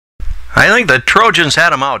I think the Trojans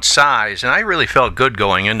had them outsized, and I really felt good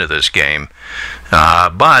going into this game.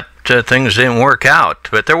 But things didn't work out.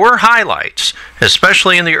 But there were highlights,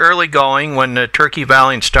 especially in the early going when Turkey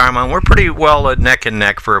Valley and Starmont were pretty well neck and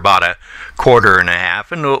neck for about a quarter and a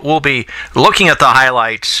half. And we'll be looking at the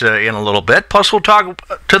highlights in a little bit. Plus, we'll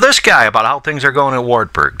talk to this guy about how things are going at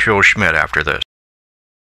Wartburg, Joe Schmitt, after this.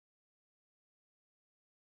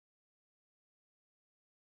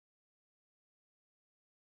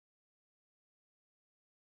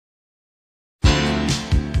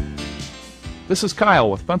 This is Kyle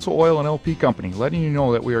with Fensel Oil and LP Company, letting you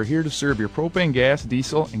know that we are here to serve your propane gas,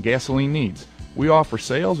 diesel, and gasoline needs. We offer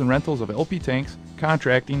sales and rentals of LP tanks,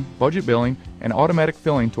 contracting, budget billing, and automatic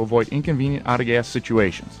filling to avoid inconvenient out-of-gas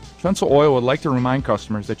situations. Fensel Oil would like to remind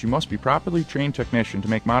customers that you must be properly trained technician to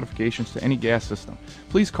make modifications to any gas system.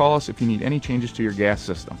 Please call us if you need any changes to your gas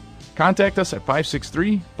system. Contact us at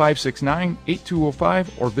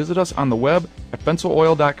 563-569-8205 or visit us on the web at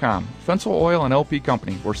fenceloil.com. Fensel Oil and LP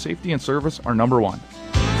Company, where safety and service are number one.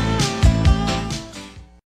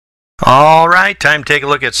 All right, time to take a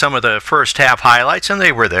look at some of the first half highlights, and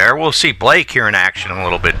they were there. We'll see Blake here in action a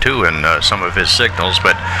little bit too in some of his signals.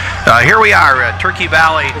 But here we are at Turkey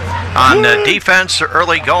Valley on defense,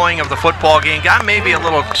 early going of the football game. Got maybe a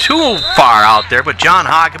little too far out there, but John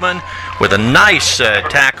Hackman with a nice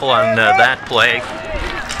tackle on that play.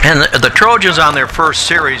 And the Trojans on their first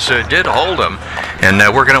series did hold them. And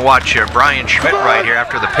we're going to watch Brian Schmitt right here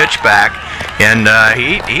after the pitch back. And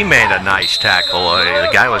he made a nice tackle. The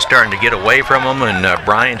guy was starting to get away from him, and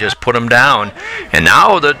Brian just put him down. And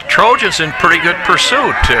now the Trojans in pretty good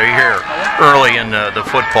pursuit here early in the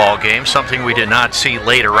football game, something we did not see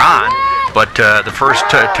later on. But the first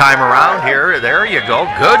time around here, there you go.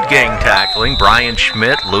 Good gang tackling. Brian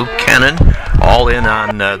Schmitt, Luke Kennan, all in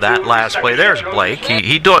on that last play. There's Blake.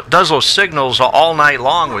 He does those signals all night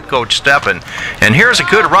long with Coach Steppen. And here's a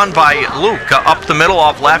good run by Luke up the middle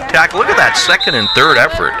off left tackle. Look at that second and third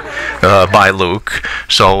effort by Luke.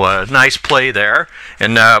 So nice play there.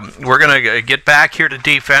 And we're going to get back here to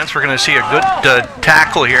defense. We're going to see a good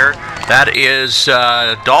tackle here. That is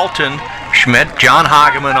Dalton Schmitt, John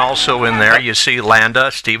Hageman also in there. You see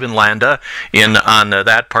Stephen Landa in on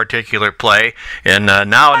that particular play. And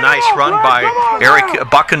now a nice run by Eric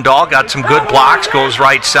Buckendahl. Got some good blocks, goes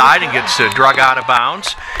right side and gets drug out of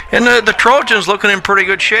bounds. And the Trojans looking in pretty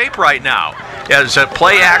good shape right now. As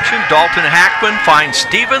play action, Dalton Hackman finds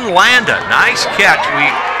Stephen Landa. Nice catch. We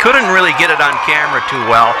couldn't really get it on camera too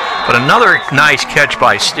well, but another nice catch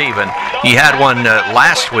by Stephen. He had one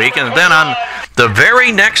last week. And then on the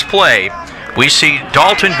very next play, we see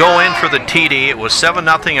Dalton go in for the TD. It was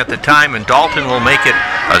 7-0 at the time, and Dalton will make it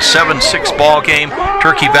a 7-6 ball game.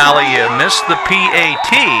 Turkey Valley missed the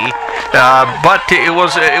PAT, but it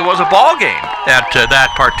was a ball game at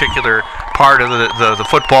that particular part of the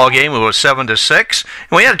football game. It was 7-6,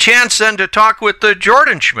 and we had a chance then to talk with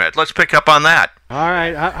Jordan Schmitt. Let's pick up on that. All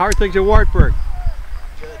right, how are things at Wartburg?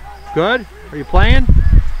 Good. Are you playing?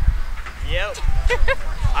 Yep.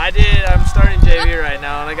 I'm starting JV right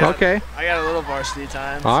now, and I got a little varsity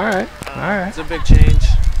time. All right. It's a big change.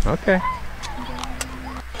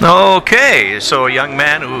 Okay, so a young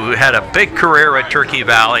man who had a big career at Turkey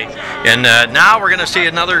Valley, and now we're going to see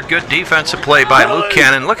another good defensive play by Luke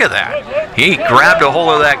Cannon. Look at that. He grabbed a hold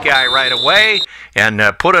of that guy right away and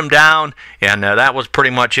put him down, and that was pretty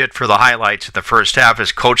much it for the highlights of the first half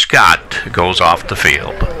as Coach Scott goes off the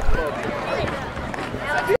field.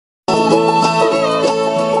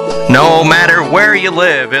 No matter where you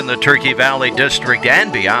live in the Turkey Valley District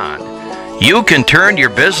and beyond, you can turn your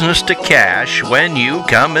business to cash when you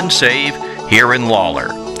come and save here in Lawler.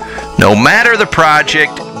 No matter the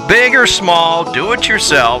project, big or small, do it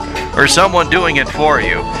yourself, or someone doing it for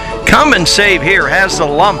you, Come and Save here has the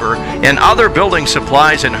lumber and other building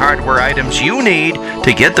supplies and hardware items you need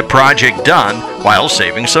to get the project done while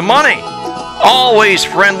saving some money. Always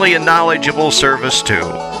friendly and knowledgeable service too.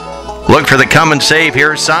 Look for the Come and Save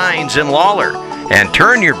here signs in Lawler and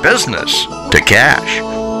turn your business to cash.